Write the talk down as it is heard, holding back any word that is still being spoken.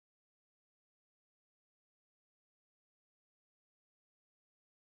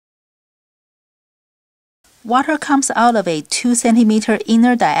Water comes out of a 2 centimeter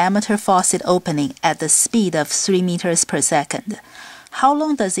inner diameter faucet opening at the speed of 3 meters per second. How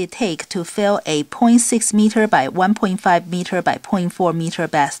long does it take to fill a 0.6 meter by 1.5 meter by 0.4 meter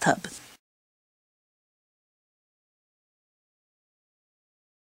bathtub?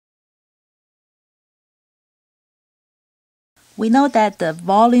 We know that the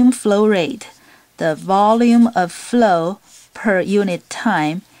volume flow rate, the volume of flow per unit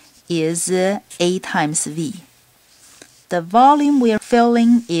time, is A times V. The volume we are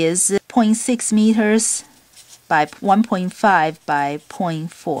filling is 0.6 meters by 1.5 by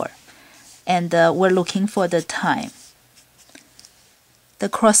 0.4, and we're looking for the time. The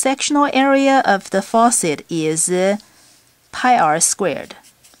cross-sectional area of the faucet is pi r squared.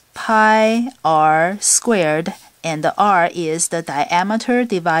 Pi r squared, and the r is the diameter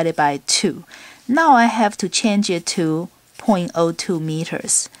divided by 2. Now I have to change it to 0.02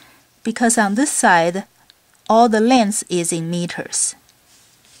 meters, because on this side, all the length is in meters.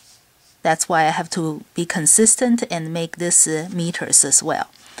 That's why I have to be consistent and make this meters as well.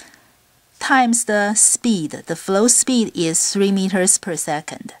 Times the speed. The flow speed is 3 meters per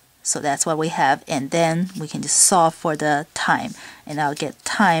second. So that's what we have, and then we can just solve for the time, and I'll get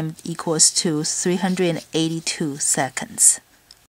time equals to 382 seconds.